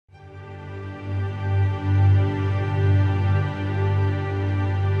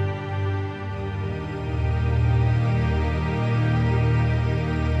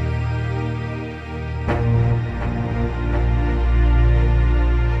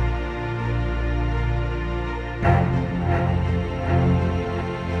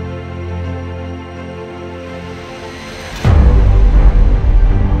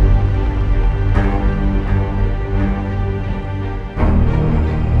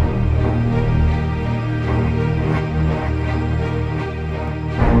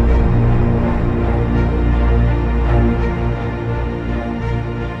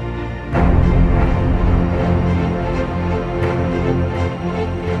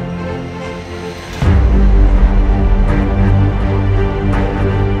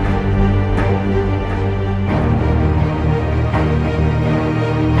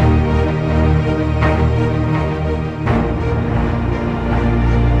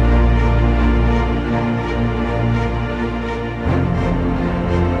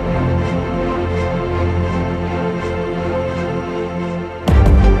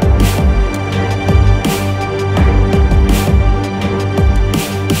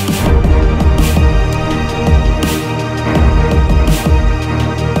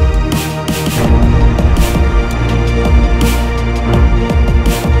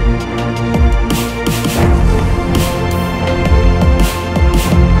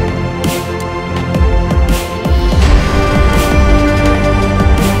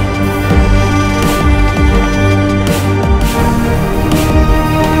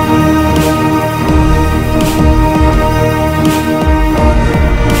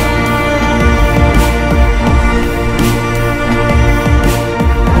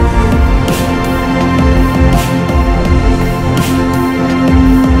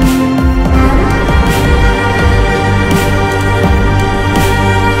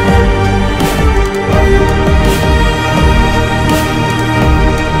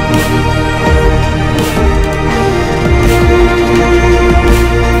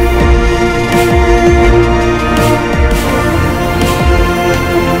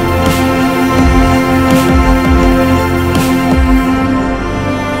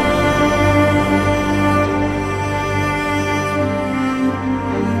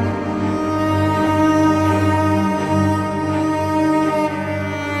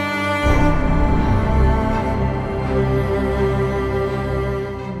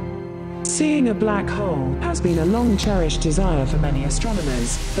a black hole has been a long-cherished desire for many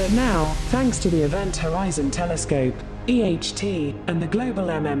astronomers, but now, thanks to the Event Horizon Telescope, EHT, and the Global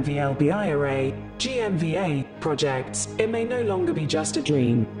MMVLBI Array, GMVA, projects, it may no longer be just a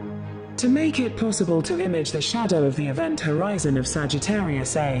dream. To make it possible to image the shadow of the event horizon of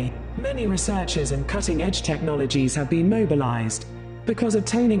Sagittarius A, many researchers and cutting-edge technologies have been mobilized, because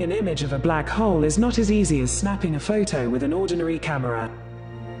obtaining an image of a black hole is not as easy as snapping a photo with an ordinary camera.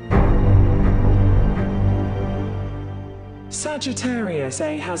 Sagittarius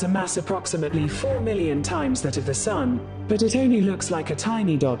A has a mass approximately 4 million times that of the Sun, but it only looks like a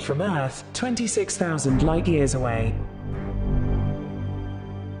tiny dot from Earth, 26,000 light-years away.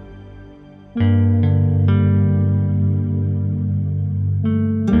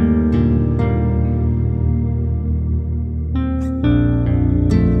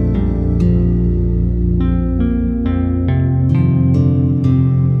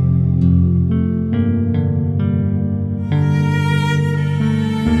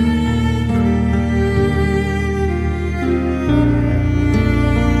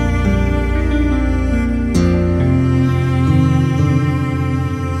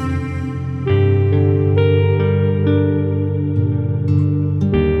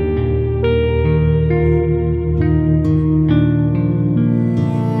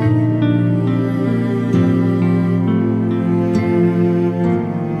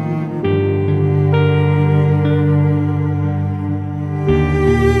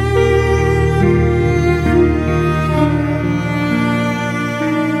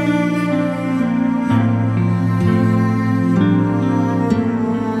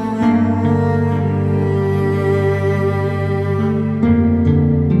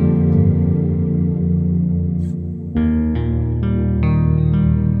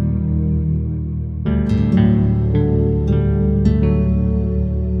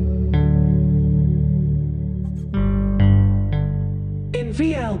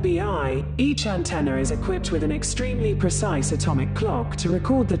 VLBI, each antenna is equipped with an extremely precise atomic clock to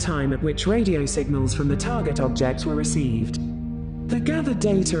record the time at which radio signals from the target object were received. The gathered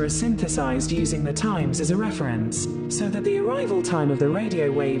data are synthesized using the times as a reference, so that the arrival time of the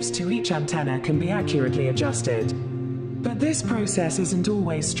radio waves to each antenna can be accurately adjusted. But this process isn't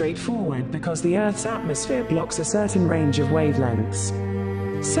always straightforward because the Earth's atmosphere blocks a certain range of wavelengths.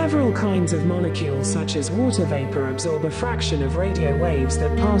 Several kinds of molecules such as water vapor absorb a fraction of radio waves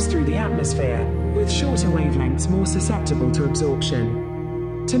that pass through the atmosphere, with shorter wavelengths more susceptible to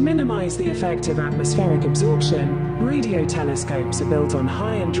absorption. To minimize the effect of atmospheric absorption, radio telescopes are built on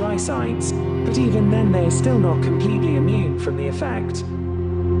high and dry sites, but even then they are still not completely immune from the effect.